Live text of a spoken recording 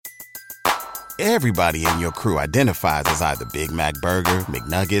Everybody in your crew identifies as either Big Mac Burger,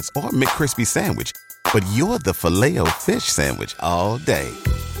 McNuggets, or McCrispy Sandwich. But you're the Filet-O-Fish Sandwich all day.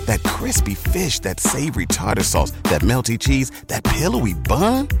 That crispy fish, that savory tartar sauce, that melty cheese, that pillowy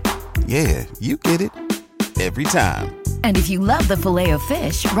bun. Yeah, you get it. Every time. And if you love the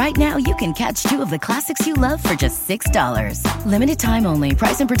Filet-O-Fish, right now you can catch two of the classics you love for just $6. Limited time only.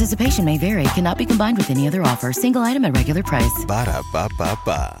 Price and participation may vary. Cannot be combined with any other offer. Single item at regular price.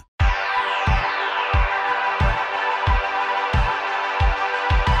 Ba-da-ba-ba-ba.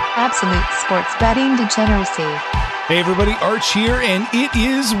 Absolute sports betting degeneracy. Hey everybody, Arch here, and it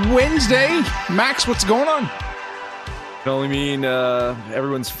is Wednesday. Max, what's going on? Can only mean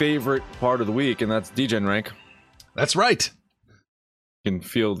everyone's favorite part of the week, and that's Degen rank. That's right. You can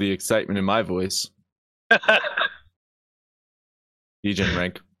feel the excitement in my voice. Degen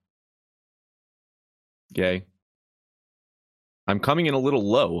rank. Gay. I'm coming in a little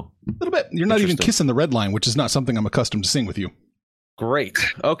low. A little bit. You're not even kissing the red line, which is not something I'm accustomed to seeing with you. Great.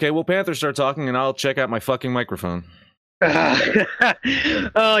 Okay, well, Panther, start talking, and I'll check out my fucking microphone.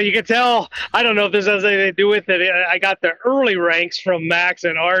 Oh, you can tell. I don't know if this has anything to do with it. I got the early ranks from Max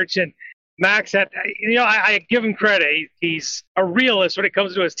and Arch, and Max had, I give him credit. He's a realist when it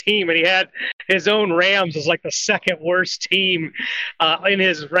comes to his team, and he had his own Rams as like the second worst team in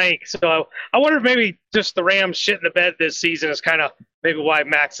his rank. So I wonder if maybe just the Rams shit in the bed this season is kind of maybe why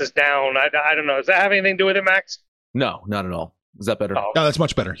Max is down. I don't know. Does that have anything to do with it, Max? No, not at all. Is that better? Oh, that's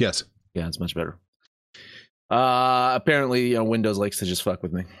much better. Yes. Yeah, it's much better. Apparently, Windows likes to just fuck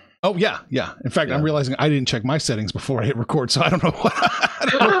with me. Oh, yeah. In fact, I'm realizing I didn't check my settings before I hit record, so I don't know what.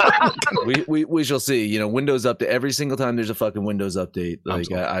 we shall see. Windows update every single time there's a fucking Windows update.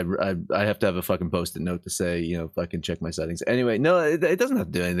 Like I have to have a fucking post-it note to say, fucking check my settings. Anyway, no, it doesn't have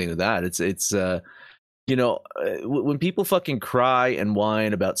to do anything with that. It's when people fucking cry and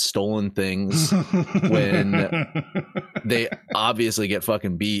whine about stolen things when they obviously get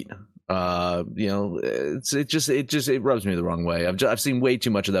fucking beat. It rubs me the wrong way. I've seen way too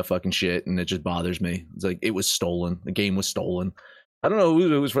much of that fucking shit, and it just bothers me. It's like it was stolen. The game was stolen. I don't know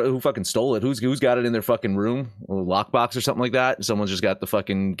who fucking stole it. Who's got it in their fucking room, or lockbox or something like that. Someone's just got the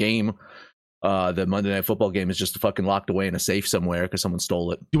fucking game. The Monday Night Football game is just fucking locked away in a safe somewhere because someone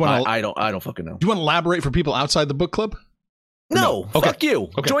stole it. I don't fucking know. Do you want to elaborate for people outside the book club? No, okay. Fuck you.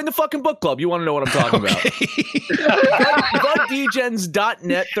 Okay. Join the fucking book club. You want to know what I'm talking about.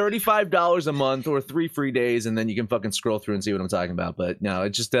 BudDegens.net, $35 a month or 3 free days, and then you can fucking scroll through and see what I'm talking about. But no,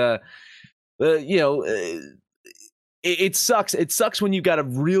 it just, it sucks. It sucks when you got a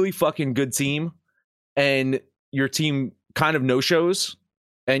really fucking good team and your team kind of no-shows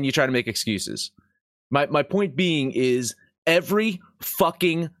and you try to make excuses. My point being is every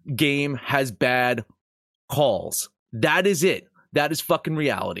fucking game has bad calls. That is it. That is fucking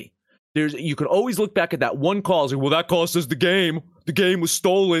reality. You can always look back at that one call and say, well, that cost us the game. The game was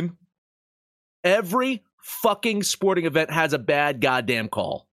stolen. Every fucking sporting event has a bad goddamn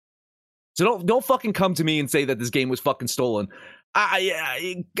call. So don't fucking come to me and say that this game was fucking stolen.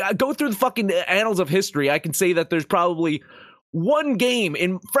 I go through the fucking annals of history. I can say that there's probably one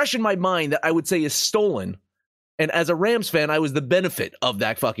game fresh in my mind that I would say is stolen. And as a Rams fan, I was the benefit of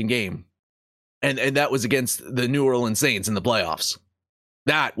that fucking game. And that was against the New Orleans Saints in the playoffs.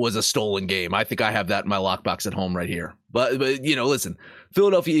 That was a stolen game. I think I have that in my lockbox at home right here. But listen,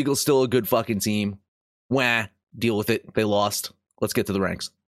 Philadelphia Eagles still a good fucking team. Wah, deal with it. They lost. Let's get to the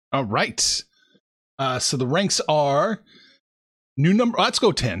ranks. All right. So the ranks are new number. Let's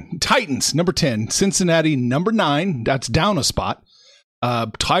go 10. Titans, number 10. Cincinnati, number 9. That's down a spot.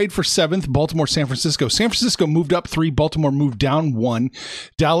 Tied for 7th, Baltimore, San Francisco. San Francisco moved up 3, Baltimore moved down 1.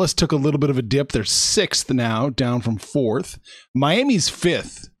 Dallas took a little bit of a dip. They're 6th now, down from 4th. Miami's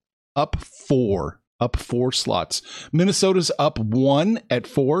 5th, up 4 slots. Minnesota's up 1 at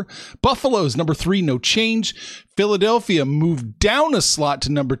 4. Buffalo's number 3, no change. Philadelphia moved down a slot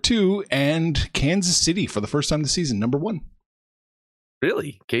to number 2, and Kansas City for the first time this season, number 1.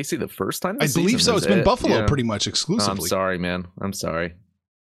 Really? Casey, the first time this I believe season? So. It's been Buffalo pretty much exclusively. I'm sorry, man. I'm sorry.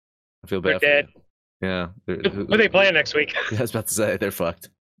 I feel bad. They're dead. Yeah. Who are they playing next week? Yeah, I was about to say, they're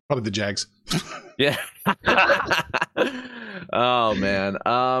fucked. Probably the Jags. Yeah. Oh, man.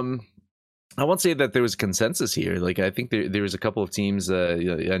 I won't say that there was consensus here. Like, I think there was a couple of teams. I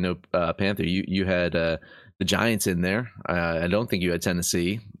know, Panther, you had the Giants in there. I don't think you had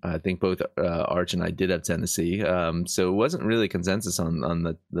Tennessee. I think both Arch and I did have Tennessee. So it wasn't really consensus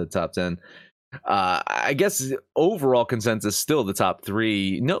on the top 10. I guess overall consensus still the top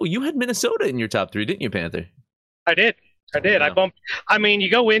 3. No, you had Minnesota in your top 3, didn't you, Panther? I did. Yeah.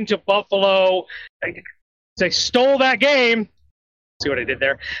 You go into Buffalo. They stole that game. See what I did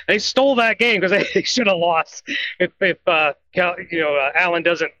there? They stole that game because they should have lost if Allen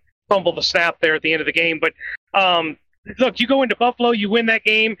doesn't fumble the snap there at the end of the game. But look, you go into Buffalo, you win that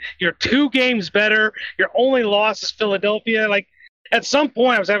game. You're 2 games better. Your only loss is Philadelphia. Like at some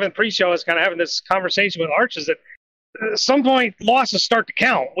point, I was having pre-show. I was kind of having this conversation with Arches that at some point losses start to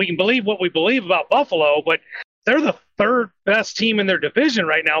count. We can believe what we believe about Buffalo, but they're the 3rd best team in their division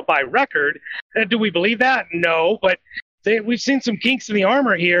right now by record. And do we believe that? No, but we've seen some kinks in the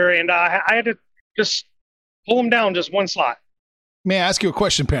armor here, and I had to just pull them down just 1 slot. May I ask you a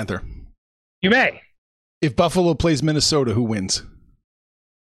question, Panther? You may. If Buffalo plays Minnesota, who wins?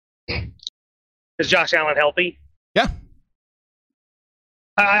 Is Josh Allen healthy? Yeah.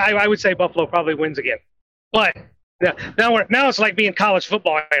 I would say Buffalo probably wins again. But now it's like being college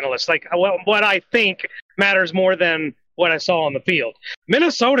football analysts. Like what I think matters more than what I saw on the field.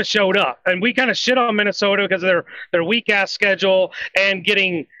 Minnesota showed up, and we kind of shit on Minnesota because of their weak-ass schedule and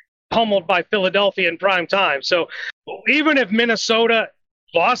getting pummeled by Philadelphia in prime time. So even if Minnesota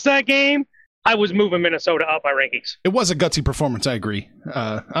lost that game, I was moving Minnesota up my rankings. It was a gutsy performance, I agree.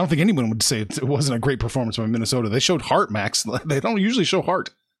 I don't think anyone would say it wasn't a great performance by Minnesota. They showed heart, Max. They don't usually show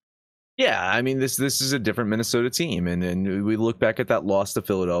heart. Yeah, I mean, this is a different Minnesota team, and we look back at that loss to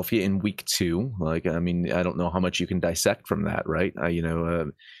Philadelphia in week 2. Like, I mean, I don't know how much you can dissect from that, right?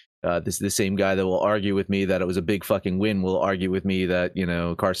 This the same guy that will argue with me that it was a big fucking win will argue with me that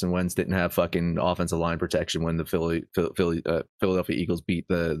Carson Wentz didn't have fucking offensive line protection when the Philadelphia Eagles beat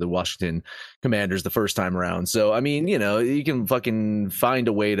the Washington Commanders the first time around. So I mean, you can fucking find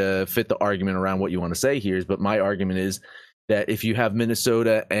a way to fit the argument around what you want to say here. But my argument is that if you have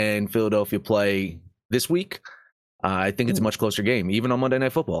Minnesota and Philadelphia play this week, I think it's a much closer game, even on Monday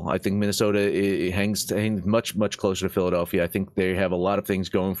Night Football. I think Minnesota hangs much, much closer to Philadelphia. I think they have a lot of things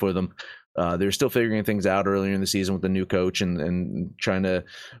going for them. They're still figuring things out earlier in the season with the new coach and trying to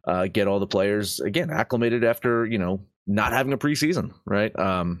get all the players, again, acclimated after, not having a preseason, right?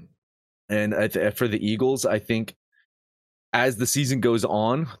 And for the Eagles, I think as the season goes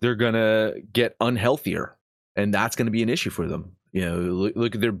on, they're going to get unhealthier, and that's going to be an issue for them.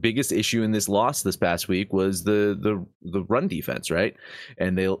 Look at their biggest issue in this loss this past week was the run defense, right?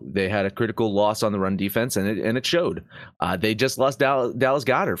 And they had a critical loss on the run defense, and it showed. They just lost Dallas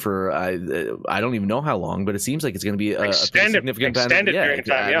Goedert for I don't even know how long, but it seems like it's going to be a significant extended period of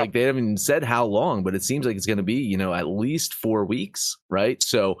time. Yeah. Like they haven't even said how long, but it seems like it's going to be at least 4 weeks, right?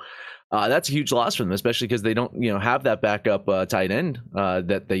 So. That's a huge loss for them, especially because they don't have that backup tight end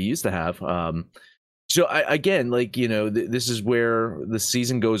that they used to have. So this is where the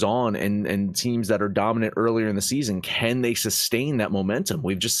season goes on, and teams that are dominant earlier in the season, can they sustain that momentum?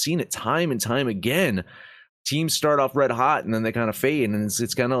 We've just seen it time and time again. Teams start off red hot and then they kind of fade, and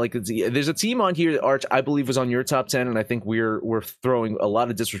it's kind of like there's a team on here that Arch I believe was on your top 10, and I think we're throwing a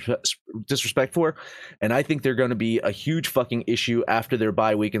lot of disrespect for, and I think they're going to be a huge fucking issue after their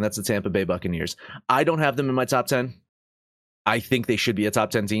bye week, and that's the Tampa Bay Buccaneers. I don't have them in my top 10. I think they should be a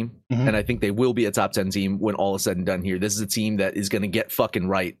top 10 team, and I think they will be a top 10 team when all is said and done here. This is a team that is going to get fucking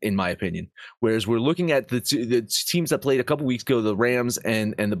right, in my opinion. Whereas we're looking at the teams that played a couple weeks ago, the Rams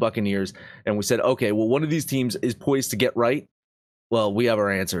and the Buccaneers, and we said, okay, well, one of these teams is poised to get right. Well, we have our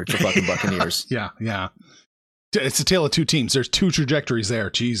answer. It's the fucking Buccaneers. Yeah. It's a tale of two teams. There's 2 trajectories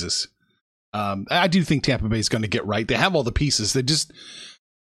there. Jesus. I do think Tampa Bay is going to get right. They have all the pieces. They just...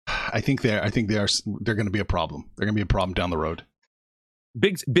 I think they're going to be a problem. They're going to be a problem down the road.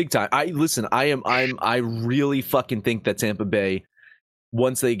 Big time. I really fucking think that Tampa Bay,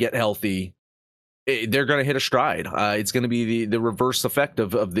 once they get healthy, they're going to hit a stride. It's going to be the reverse effect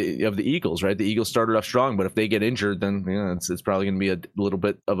of the Eagles, right? The Eagles started off strong, but if they get injured, then it's probably going to be a little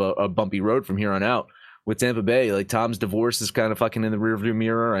bit of a bumpy road from here on out. With Tampa Bay, like Tom's divorce is kind of fucking in the rearview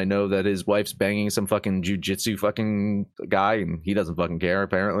mirror. I know that his wife's banging some fucking jujitsu fucking guy, and he doesn't fucking care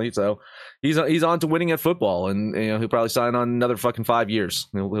apparently. So he's on to winning at football, and he'll probably sign on another fucking 5 years.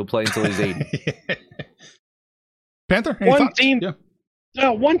 He'll play until he's 80. Panther, one team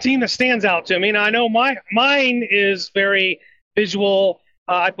that stands out to me. And I know mine is very visual.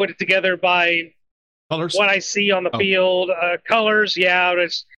 I put it together by colors, what I see on the field, colors. Yeah,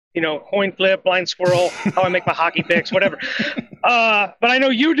 it's. Coin flip, blind squirrel, how I make my hockey picks, whatever. But I know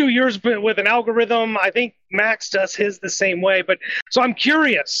you do yours with an algorithm. I think Max does his the same way. But so I'm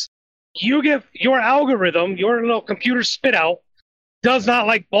curious. You give your algorithm, your little computer spit out, does not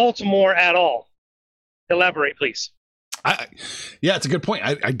like Baltimore at all. Elaborate, please. It's a good point.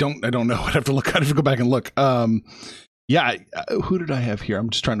 I don't know. I'd have to go back and look. Who did I have here?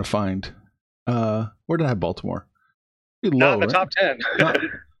 I'm just trying to find. Where did I have Baltimore? Pretty low, not in the top 10.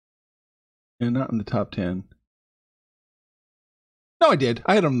 Not in the top 10. No, I did.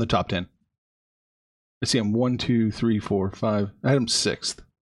 I had him in the top 10. I see him 1, 2, 3, 4, 5. I had him 6th,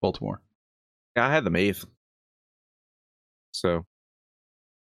 Baltimore. Yeah, I had them 8th. So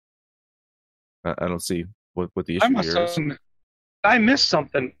I don't see what the issue here is. I missed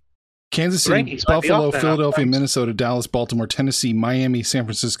something. Kansas City, Rankings might be Buffalo, off then. Philadelphia, Minnesota, Dallas, Baltimore, Tennessee, Miami, San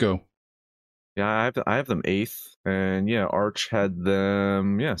Francisco. Yeah, I have them 8th, and yeah, Arch had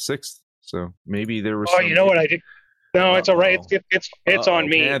them 6th. So maybe there was. Oh, you know what I did? No, it's all right. It's on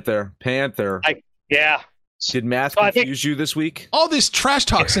me. Panther. Yeah. Did math So confuse you this week? All this trash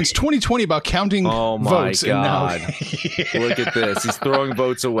talk since 2020 about counting votes. Oh my God! And now... Look at this. He's throwing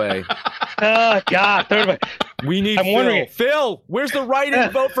votes away. Oh God! We need. Phil, where's the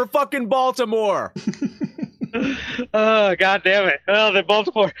write-in vote for fucking Baltimore? Oh God damn it! Well,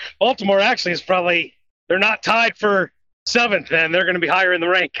 the Baltimore actually is probably, they're not tied for 7th, then they're going to be higher in the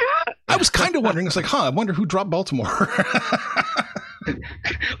rank. I was kind of wondering. It's like, I wonder who dropped Baltimore.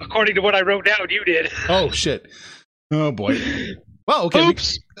 According to what I wrote down, you did. Oh shit! Oh boy. Well, okay.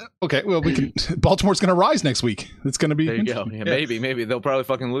 Oops. Well, we can. Baltimore's going to rise next week. It's going to be. There you go. Yeah, maybe they'll probably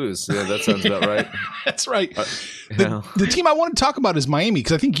fucking lose. Yeah, that sounds about right. That's right. The team I want to talk about is Miami,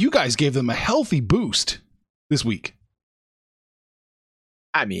 because I think you guys gave them a healthy boost this week.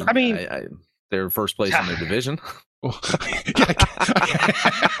 I mean, they're first place in their division. Well, yeah,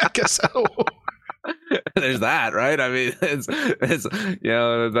 I guess so. There's that, right? I mean, it's that's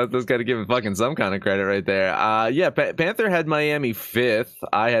got to give it fucking some kind of credit right there. Panther had Miami 5th.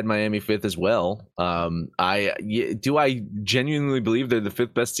 I had Miami 5th as well. I genuinely believe they're the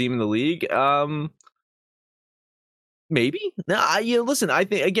 5th best team in the league? Maybe. No, listen. I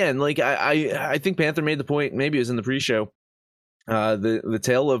think again, I think Panther made the point. Maybe it was in the pre-show. The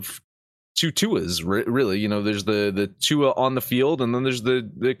tale of two Tuas, really. There's the Tua on the field, and then there's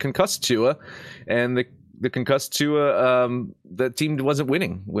the concussed Tua, and the concussed Tua. That team wasn't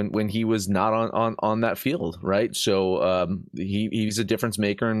winning when he was not on that field, right? So he's a difference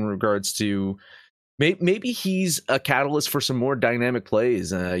maker in regards to maybe he's a catalyst for some more dynamic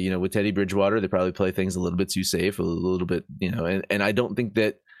plays. With Teddy Bridgewater, they probably play things a little bit too safe, a little bit, and I don't think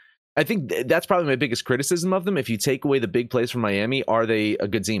that. I think that's probably my biggest criticism of them. If you take away the big plays from Miami, are they a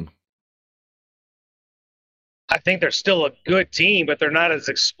good team? I think they're still a good team, but they're not as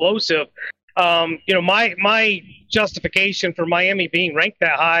explosive. My justification for Miami being ranked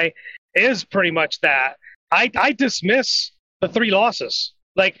that high is pretty much that. I dismiss the 3 losses.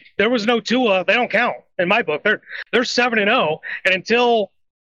 Like, there was no Tua, they don't count in my book. They're 7-0, and until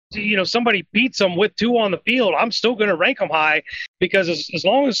somebody beats them with Tua on the field, I'm still going to rank them high, because as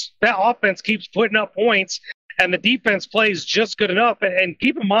long as that offense keeps putting up points and the defense plays just good enough. And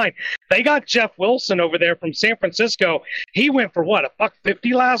keep in mind, they got Jeff Wilson over there from San Francisco. He went for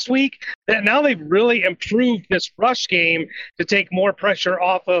 $150 last week. And now they've really improved this rush game to take more pressure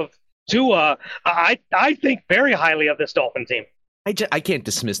off of Tua. I think very highly of this Dolphin team. I can't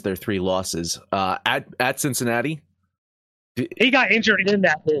dismiss their 3 losses at Cincinnati. He got injured in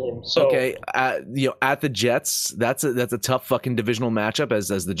that game. So okay, at the Jets, that's a tough fucking divisional matchup, as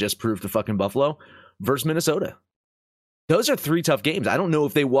the Jets proved to fucking Buffalo. Versus Minnesota. Those are 3 tough games. I don't know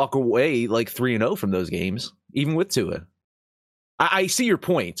if they walk away like 3-0 from those games, even with Tua. I see your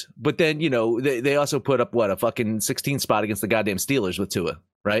point, but then, they also put up a fucking 16 spot against the goddamn Steelers with Tua,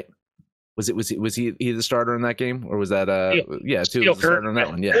 right? Was he the starter in that game, or was that Tua was the starter in that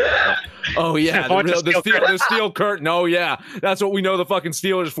one? Yeah. Oh yeah, the steel curtain. Oh yeah, that's what we know the fucking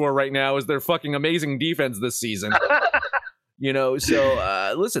Steelers for right now, is their fucking amazing defense this season.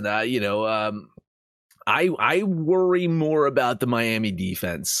 So listen, I worry more about the Miami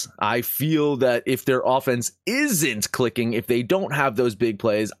defense. I feel that if their offense isn't clicking, if they don't have those big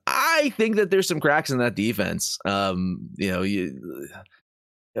plays, I think that there's some cracks in that defense. I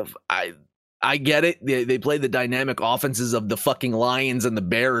get it. They play the dynamic offenses of the fucking Lions and the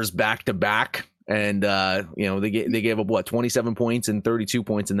Bears back to back. And, they gave up 27 points and 32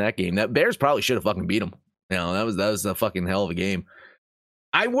 points in that game. That Bears probably should have fucking beat them. That was a fucking hell of a game.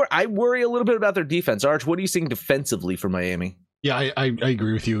 I worry a little bit about their defense. Arch, what are you seeing defensively for Miami? Yeah, I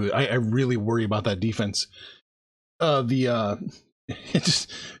agree with you. I really worry about that defense.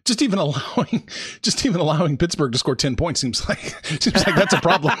 Just even allowing Pittsburgh to score 10 points seems like that's a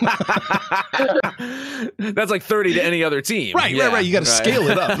problem. That's like 30 to any other team. Right. You got to scale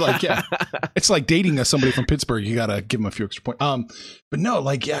it up. It's like dating somebody from Pittsburgh. You got to give them a few extra points. But no,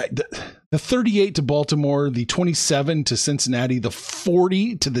 the 38 to Baltimore, the 27 to Cincinnati, the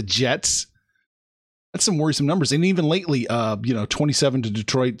 40 to the Jets. That's some worrisome numbers. And even lately, 27 to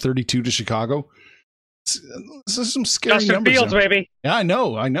Detroit, 32 to Chicago. This is some scary Justin numbers. Fields, baby. Yeah, I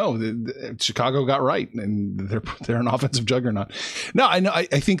know. Chicago got right, and they're an offensive juggernaut. No, I know. I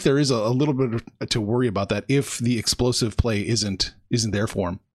think there is a little bit to worry about that if the explosive play isn't there for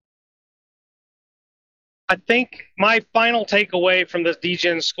him. I think my final takeaway from this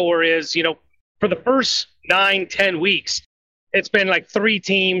DGen score is, for the first 9-10 weeks, it's been like 3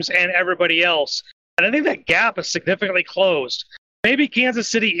 teams and everybody else. And I think that gap is significantly closed. Maybe Kansas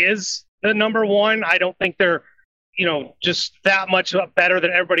City is the number one. I don't think they're, just that much better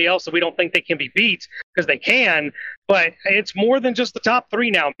than everybody else that we don't think they can be beat, because they can. But it's more than just the top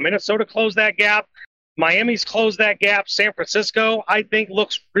 3 now. Minnesota closed that gap. Miami's closed that gap. San Francisco, I think,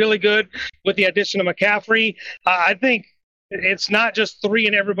 looks really good with the addition of McCaffrey. I think it's not just 3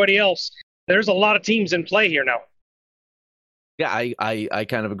 and everybody else. There's a lot of teams in play here now. Yeah, I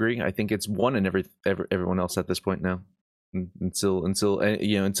kind of agree. I think it's 1 and everyone else at this point now. Until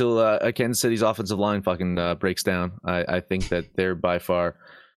Kansas City's offensive line fucking breaks down. I think that they're by far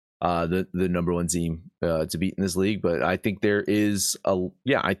the number 1 team to beat in this league. But I think there is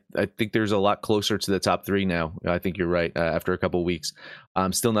I think there's a lot closer to the top 3 now. I think you're right. After a couple of weeks,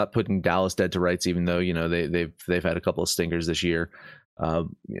 I'm still not putting Dallas dead to rights, even though they've had a couple of stinkers this year.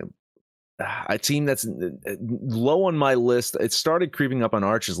 A team that's low on my list. It started creeping up on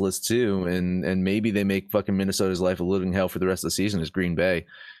Arch's list too, and maybe they make fucking Minnesota's life a living hell for the rest of the season. Is Green Bay.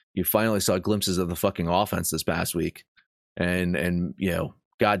 You finally saw glimpses of the fucking offense this past week, and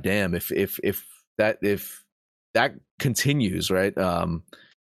goddamn, if that continues, right?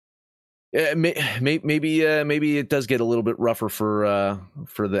 Maybe it does get a little bit rougher for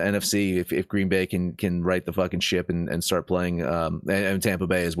the NFC if Green Bay can right the fucking ship and start playing and Tampa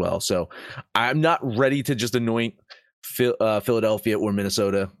Bay as well. So I'm not ready to just anoint Philadelphia or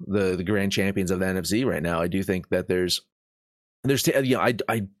Minnesota the grand champions of the NFC right now. I do think that there's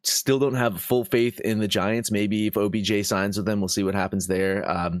I still don't have full faith in the Giants. Maybe if OBJ signs with them, we'll see what happens there.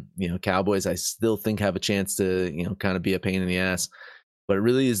 Cowboys, I still think have a chance to kind of be a pain in the ass. But it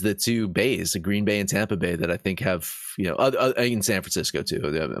really is the 2 bays, the Green Bay and Tampa Bay, that I think have, in San Francisco too.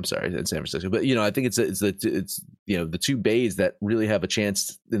 I'm sorry, in San Francisco, but I think it's the 2 bays that really have a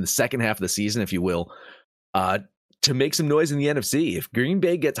chance in the second half of the season, if you will, to make some noise in the NFC. If Green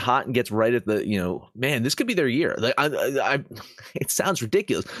Bay gets hot and gets right at the, man, this could be their year. Like, it sounds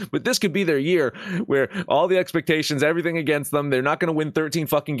ridiculous, but this could be their year where all the expectations, everything against them, they're not going to win 13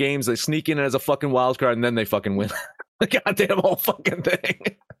 fucking games. They sneak in as a fucking wild card and then they fucking win. The goddamn whole fucking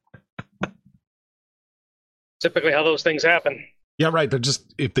thing. Typically how those things happen. Yeah, right. They're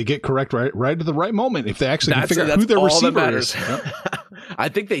just, if they get correct right at the right moment, if they actually can figure out who their receiver is. I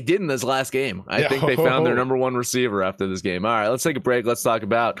think they did in this last game. I think they found their number 1 receiver after this game. All right, let's take a break. Let's talk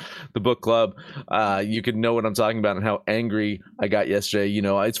about the book club. You could know what I'm talking about and how angry I got yesterday.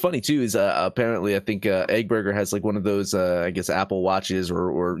 It's funny too, is apparently I think Eggberger has like one of those, I guess, Apple watches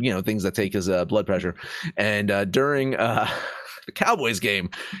or things that take his blood pressure. And during the Cowboys game,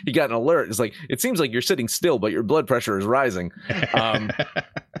 he got an alert. It's like, it seems like you're sitting still, but your blood pressure is rising.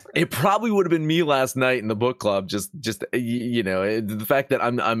 It probably would have been me last night in the book club. Just the fact that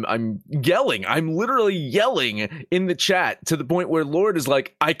I'm yelling, I'm literally yelling in the chat to the point where Lord is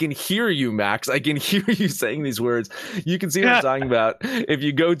like, I can hear you, Max. I can hear you saying these words. You can see what I'm talking about if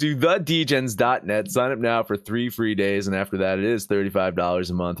you go to thedegens.net, sign up now for 3 free days, and after that it is $35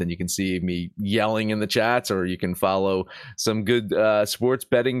 a month, and you can see me yelling in the chats, or you can follow some good sports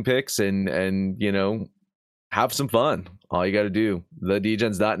betting picks and have some fun. All you got to do,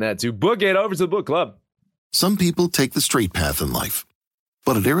 thedegens.net, to book it over to the book club. Some people take the straight path in life,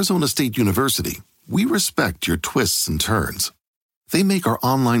 but at Arizona State University, we respect your twists and turns. They make our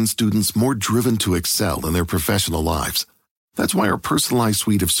online students more driven to excel in their professional lives. That's why our personalized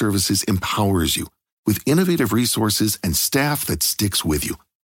suite of services empowers you with innovative resources and staff that sticks with you.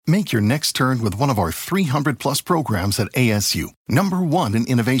 Make your next turn with one of our 300-plus programs at ASU, #1 in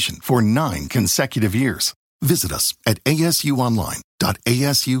innovation for 9 consecutive years. Visit us at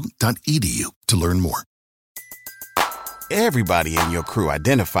asuonline.asu.edu to learn more. Everybody in your crew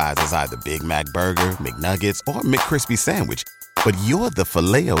identifies as either Big Mac Burger, McNuggets, or McCrispy Sandwich. But you're the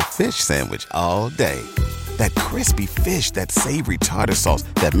Filet-O-Fish Sandwich all day. That crispy fish, that savory tartar sauce,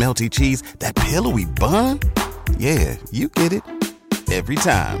 that melty cheese, that pillowy bun. Yeah, you get it. Every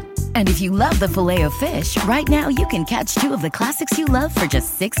time. And if you love the Filet-O-Fish, right now you can catch 2 of the classics you love for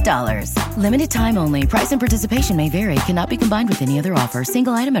just $6. Limited time only. Price and participation may vary. Cannot be combined with any other offer.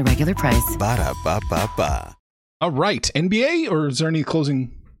 Single item at regular price. Ba-da-ba-ba-ba. All right. NBA, or is there any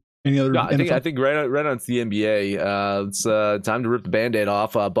closing Any other? No, I think right on to the NBA. It's time to rip the Band-Aid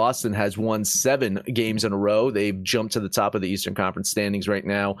off. Boston has won 7 games in a row. They've jumped to the top of the Eastern Conference standings right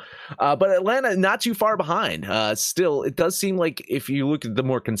now. But Atlanta not too far behind. Still, it does seem like if you look at the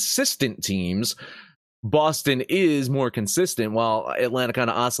more consistent teams, Boston is more consistent, while Atlanta kind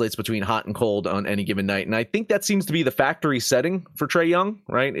of oscillates between hot and cold on any given night. And I think that seems to be the factory setting for Trae Young,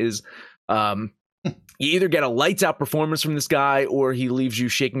 right? You either get a lights out performance from this guy, or he leaves you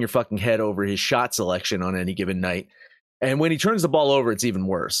shaking your fucking head over his shot selection on any given night. And when he turns the ball over, it's even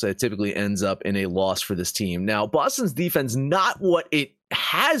worse. It typically ends up in a loss for this team. Now, Boston's defense, not what it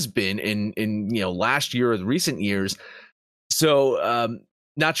has been in last year or the recent years. So,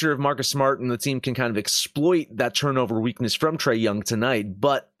 not sure if Marcus Smart and the team can kind of exploit that turnover weakness from Trae Young tonight,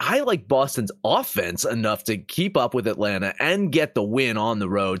 but I like Boston's offense enough to keep up with Atlanta and get the win on the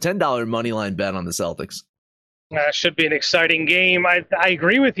road. $10 money line bet on the Celtics. Should be an exciting game. I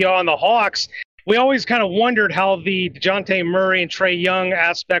agree with you on the Hawks. We always kind of wondered how the DeJounte Murray and Trae Young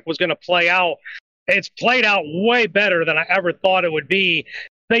aspect was going to play out. It's played out way better than I ever thought it would be.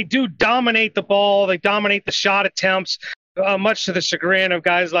 They do dominate the ball. They dominate the shot attempts. Much to the chagrin of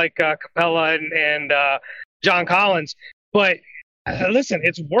guys like Capella and John Collins. But listen,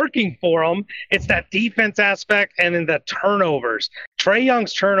 it's working for them. It's that defense aspect and then the turnovers. Trae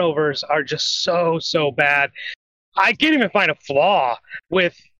Young's turnovers are just so bad. I can't even find a flaw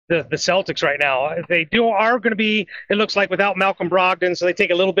with the Celtics right now. They are going to be, it looks like, without Malcolm Brogdon, so they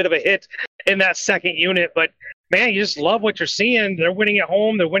take a little bit of a hit in that second unit. But man, you just love what you're seeing. They're winning at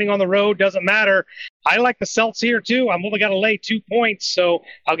home. They're winning on the road. Doesn't matter. I like the Celts here, too. I'm only got to lay 2 points, so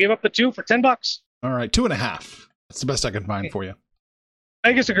I'll give up the 2 for $10. All right, 2.5. That's the best I can find for you.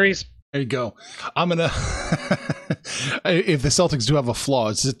 Vegas agrees. There you go. I'm going to... If the Celtics do have a flaw,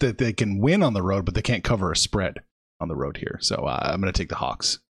 it's just that they can win on the road, but they can't cover a spread on the road here. So I'm going to take the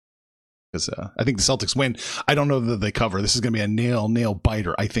Hawks. Because I think the Celtics win. I don't know that they cover. This is going to be a nail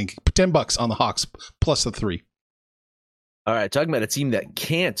biter, I think. $10 on the Hawks, plus the 3. All right, talking about a team that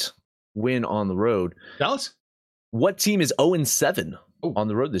can't win on the road. Dallas? What team is 0-7 on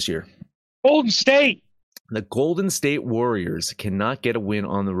the road this year? Golden State. The Golden State Warriors cannot get a win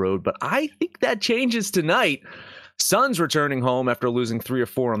on the road, but I think that changes tonight. Suns returning home after losing 3 or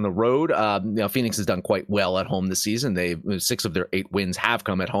 4 on the road. Phoenix has done quite well at home this season. 6 of their 8 wins have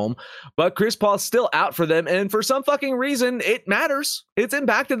come at home, but Chris Paul's still out for them, and for some fucking reason, it matters. It's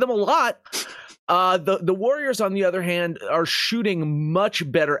impacted them a lot. The Warriors, on the other hand, are shooting much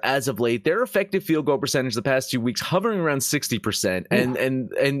better as of late. Their effective field goal percentage the past 2 weeks hovering around 60%,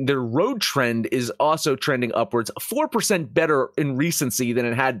 and their road trend is also trending upwards, 4% better in recency than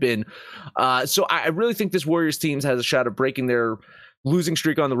it had been. So I really think this Warriors team has a shot of breaking their losing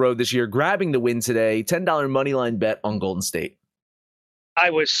streak on the road this year, grabbing the win today. $10 money line bet on Golden State. I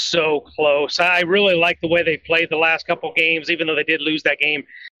was so close. I really like the way they played the last couple games, even though they did lose that game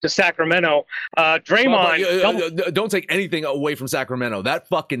to Sacramento. Draymond, don't take anything away from Sacramento. That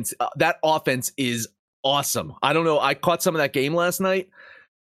offense is awesome. I don't know. I caught some of that game last night.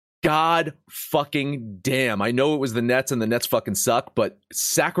 God fucking damn. I know it was the Nets and the Nets fucking suck, but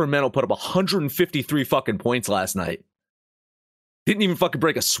Sacramento put up 153 fucking points last night. Didn't even fucking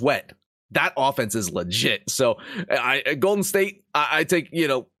break a sweat. That offense is legit. So Golden State, I take,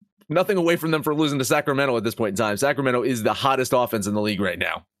 nothing away from them for losing to Sacramento at this point in time. Sacramento is the hottest offense in the league right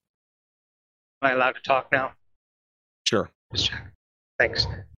now. Am I allowed to talk now? Sure. Just check. Thanks.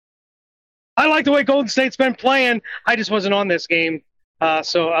 I like the way Golden State's been playing. I just wasn't on this game.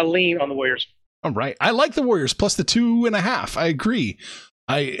 So I'll lean on the Warriors. All right. I like the Warriors plus the 2.5. I agree.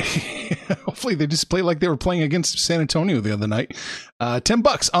 Hopefully they just play like they were playing against San Antonio the other night.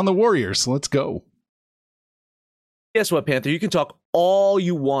 $10 on the Warriors. Let's go. Guess what, Panther? You can talk all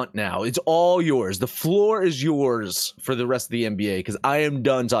you want now. It's all yours. The floor is yours for the rest of the NBA because I am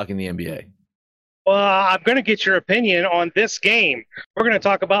done talking the NBA. Well, I'm going to get your opinion on this game. We're going to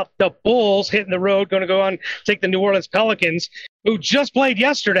talk about the Bulls hitting the road, going to go on, take the New Orleans Pelicans, who just played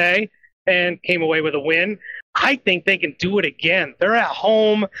yesterday and came away with a win. I think they can do it again. They're at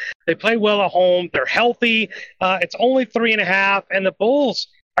home. They play well at home. They're healthy. It's only 3.5, and the Bulls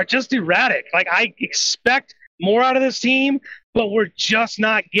are just erratic. Like, I expect more out of this team, but we're just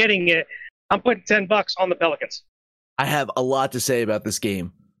not getting it. I'm putting $10 on the Pelicans. I have a lot to say about this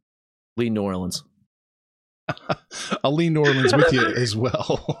game. Lean New Orleans. I'll lean New Orleans with you as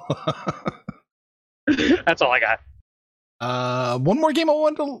well. That's all I got. One more game I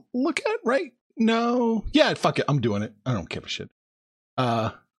wanted to look at, right? No. Yeah, fuck it. I'm doing it. I don't give a shit.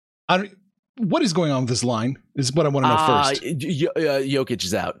 What is going on with this line is what I want to know first. Jokic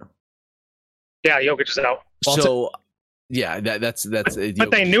is out. Yeah, Jokic is out. So Yeah, that's.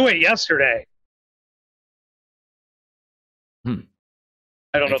 But they knew it yesterday.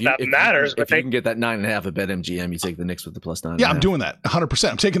 I don't know if that matters, but if you can get that 9.5 at BetMGM, you take the Knicks with the plus 9. Yeah, I'm doing that 100%.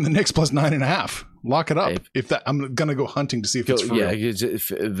 I'm taking the Knicks plus 9.5. Lock it up. Hey, I'm gonna go hunting to see if it's for real. Yeah,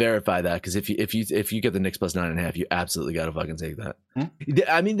 verify that, because if you get the Knicks plus 9.5, you absolutely got to fucking take that.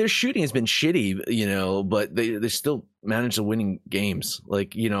 I mean, their shooting has been shitty, but they still manage to winning games.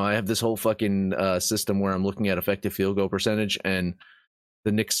 Like, I have this whole fucking system where I'm looking at effective field goal percentage, and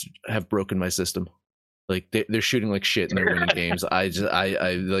the Knicks have broken my system. Like they're shooting like shit and they're winning games. I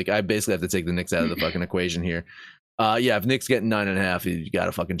basically have to take the Knicks out of the fucking equation here. If Knicks getting 9.5, you got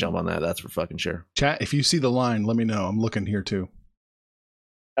to fucking jump on that. That's for fucking sure. Chat, if you see the line, let me know. I'm looking here too.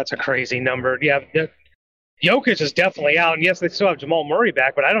 That's a crazy number. Yeah, Jokic is definitely out, and yes, they still have Jamal Murray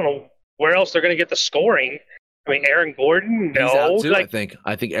back, but I don't know where else they're going to get the scoring. I mean, Aaron Gordon, no. He's out too,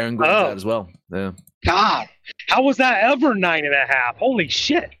 I think Aaron Gordon's out as well. Yeah. God, how was that ever 9.5? Holy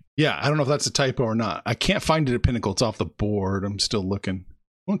shit. Yeah, I don't know if that's a typo or not. I can't find it at Pinnacle. It's off the board. I'm still looking.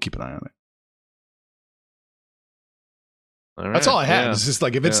 We'll keep an eye on it. Right, that's all I had. It's just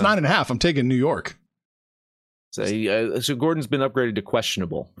like, if it's 9.5, I'm taking New York. So Gordon's been upgraded to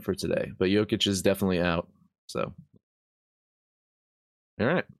questionable for today, but Jokic is definitely out. So, all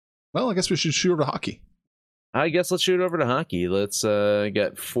right. Well, I guess we should shoot over to hockey. I guess let's shoot over to hockey. Let's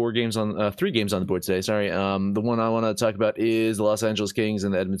get 3 games on the board today. Sorry. The one I want to talk about is the Los Angeles Kings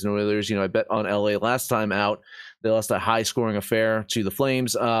and the Edmonton Oilers. I bet on LA last time out. They lost a high scoring affair to the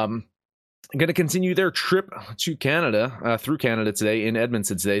Flames. Going to continue their trip to Canada, through Canada today, in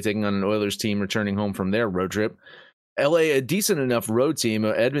Edmonton today, taking on an Oilers team returning home from their road trip. LA, a decent enough road team.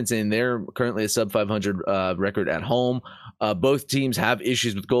 Edmonton, they're currently a sub 500 record at home. Both teams have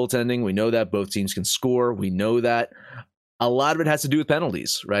issues with goaltending. We know that. Both teams can score. We know that. A lot of it has to do with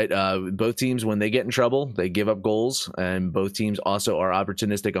penalties, right? Both teams, when they get in trouble, they give up goals, and both teams also are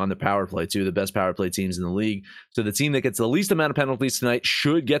opportunistic on the power play, two of the best power play teams in the league. So the team that gets the least amount of penalties tonight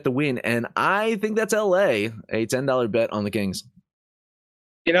should get the win, and I think that's LA, a $10 bet on the Kings.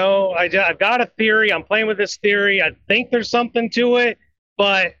 I've got a theory. I'm playing with this theory. I think there's something to it,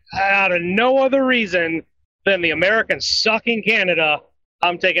 but out of no other reason than the Americans suck in Canada,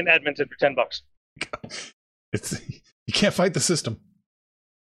 I'm taking Edmonton for $10. You can't fight the system.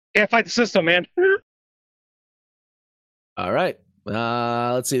 Can't fight the system, man. All right.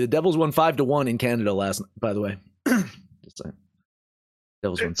 Let's see. The Devils won 5-1 in Canada last night, by the way. Just saying.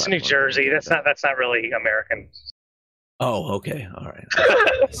 Devils won 5-1. It's New Jersey. That's not really American. Oh, okay. All right.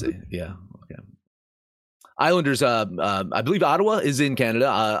 I see. Yeah. Okay. Islanders, I believe Ottawa is in Canada.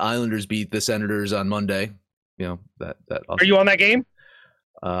 Islanders beat the Senators on Monday. That also. Are you on that game?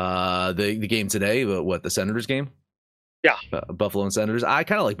 The game today, the Senators game? Yeah. Buffalo and Senators. I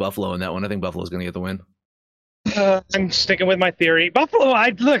kind of like Buffalo in that one. I think Buffalo's going to get the win. I'm sticking with my theory. Buffalo,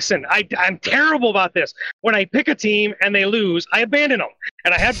 I'm terrible about this. When I pick a team and they lose, I abandon them.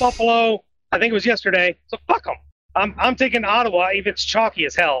 And I had Buffalo, I think it was yesterday, so fuck them. I'm taking Ottawa, if it's chalky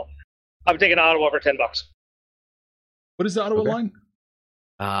as hell. I'm taking Ottawa for $10. What is the Ottawa line?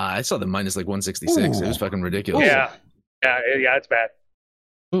 I saw the minus 166. Ooh. It was fucking ridiculous. Yeah, it's bad.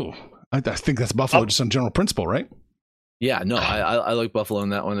 Ooh, I think that's Buffalo just on general principle, right? Yeah, no, I like Buffalo in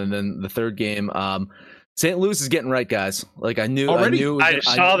that one. And then the third game, St. Louis is getting right, guys. I knew I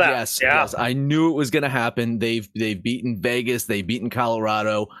saw that. Yes, I knew it was going to happen. They've beaten Vegas. They've beaten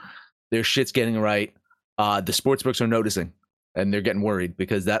Colorado. Their shit's getting right. The sportsbooks are noticing, and they're getting worried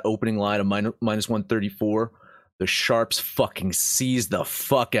because that opening line of minus 134, the Sharps fucking seized the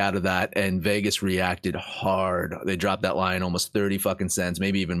fuck out of that, and Vegas reacted hard. They dropped that line almost 30 fucking cents,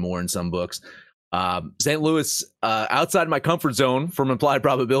 maybe even more in some books. St. Louis, outside my comfort zone from implied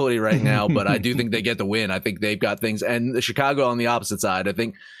probability right now, but I do think they get the win. I think they've got things, and the Chicago on the opposite side. I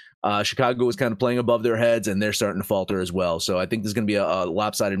think Chicago is kind of playing above their heads, and they're starting to falter as well. So I think there's going to be a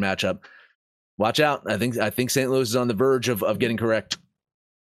lopsided matchup. Watch out. I think St. Louis is on the verge of getting correct.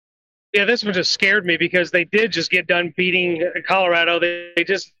 Yeah, this one just scared me because they did just get done beating Colorado. They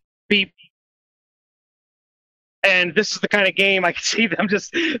just beat. And this is the kind of game I can see them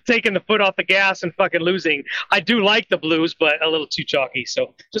just taking the foot off the gas and fucking losing. I do like the Blues, but a little too chalky.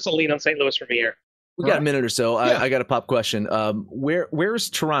 So just a lean on St. Louis from here. We got a minute or so. I got a pop question. Where's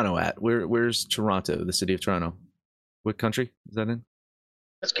Toronto at? Where's Toronto, the city of Toronto? What country is that in?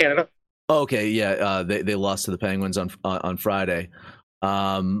 That's Canada. Oh, okay, yeah. They lost to the Penguins on Friday.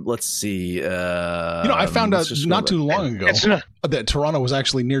 Let's see. I found out not too long ago that Toronto was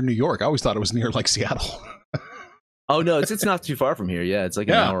actually near New York. I always thought it was near Seattle. Oh no, it's not too far from here. Yeah, it's an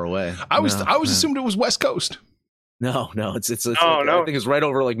hour away. I always assumed it was West Coast. No, it's No, like, no. I think it's right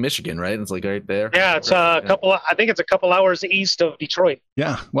over like Michigan, right? It's like right there. Yeah, it's a couple. I think it's a couple hours east of Detroit.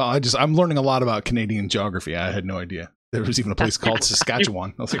 Yeah. Well, I'm learning a lot about Canadian geography. I had no idea there was even a place called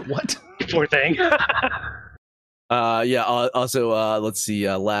Saskatchewan. I was like, what? Poor thing. Also, let's see.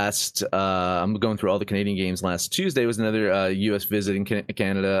 I'm going through all the Canadian games. Last Tuesday was another U.S. visit in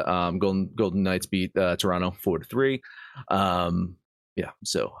Canada. Golden Knights beat Toronto 4-3.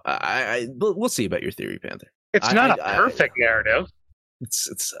 So we'll see about your theory, Panther. It's not a perfect narrative.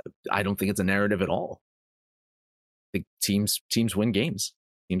 It's. I don't think it's a narrative at all. I think teams win games.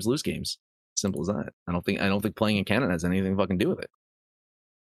 Teams lose games. Simple as that. I don't think playing in Canada has anything to fucking do with it.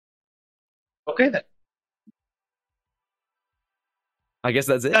 Okay then. I guess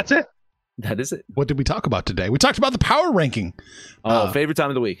that's it. That's it. That is it. What did we talk about today? We talked about the power ranking. Favorite time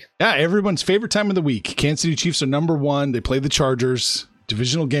of the week. Yeah, everyone's favorite time of the week. Kansas City Chiefs are number 1. They play the Chargers.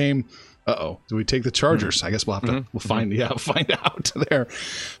 Divisional game. Do we take the Chargers? Mm-hmm. I guess we'll have to. We'll find out there.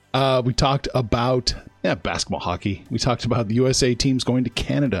 We talked about basketball, hockey. We talked about the USA teams going to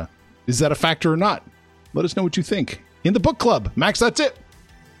Canada. Is that a factor or not? Let us know what you think in the book club. Max, that's it.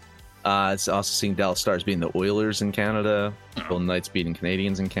 It's also seeing Dallas Stars beating the Oilers in Canada. Golden Knights beating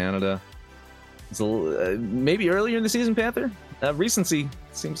Canadians in Canada. It's maybe earlier in the season, Panther. Recency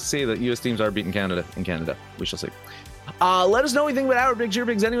seems to say that U.S. teams are beating Canada in Canada. We shall see. Let us know what you think about our bigs, your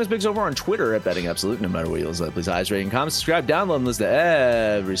bigs, anyone's bigs over on Twitter at Betting Absolute. No matter what you listen, please highest rating, comment, subscribe, download, and listen to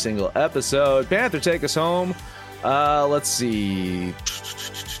every single episode. Panther, take us home. Let's see.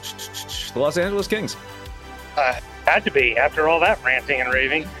 The Los Angeles Kings. Had to be after all that ranting and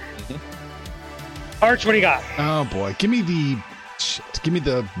raving. Arch, what do you got? Oh boy, give me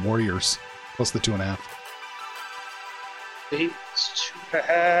the Warriors plus the 2.5. It's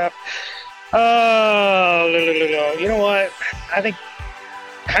 2.5. Oh, you know what? I think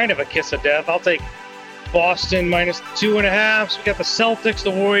kind of a kiss of death. I'll take Boston minus 2.5. So we got the Celtics,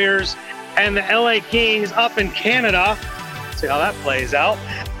 the Warriors, and the LA Kings up in Canada. See how that plays out.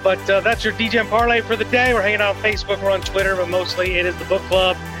 But that's your DGen parlay for the day. We're hanging out on Facebook, we're on Twitter, but mostly it is the book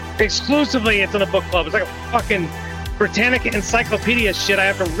club. Exclusively, it's in the book club. It's like a fucking Britannica encyclopedia shit I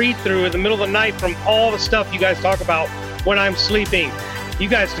have to read through in the middle of the night from all the stuff you guys talk about when I'm sleeping. You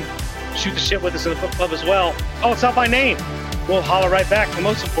guys can shoot the shit with us in the book club as well. Call us out by name. We'll holler right back. And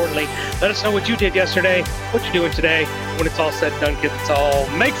most importantly, let us know what you did yesterday, what you're doing today. When it's all said and done, kids, it's all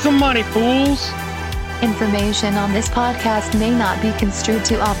make some money, fools. Information on this podcast may not be construed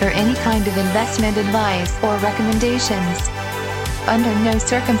to offer any kind of investment advice or recommendations. Under no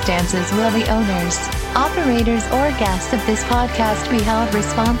circumstances will the owners, operators, or guests of this podcast be held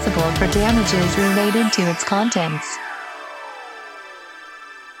responsible for damages related to its contents.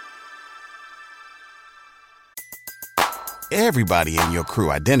 Everybody in your crew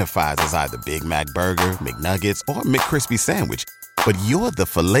identifies as either Big Mac Burger, McNuggets, or McCrispy Sandwich. But you're the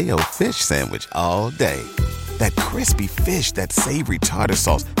Filet-O-Fish Sandwich all day. That crispy fish, that savory tartar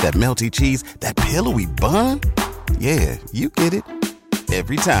sauce, that melty cheese, that pillowy bun. Yeah, you get it.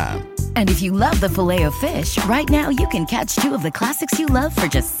 Every time. And if you love the Filet-O-Fish, right now you can catch 2 of the classics you love for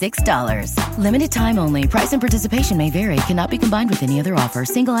just $6. Limited time only. Price and participation may vary. Cannot be combined with any other offer.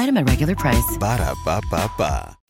 Single item at regular price. Ba-da-ba-ba-ba.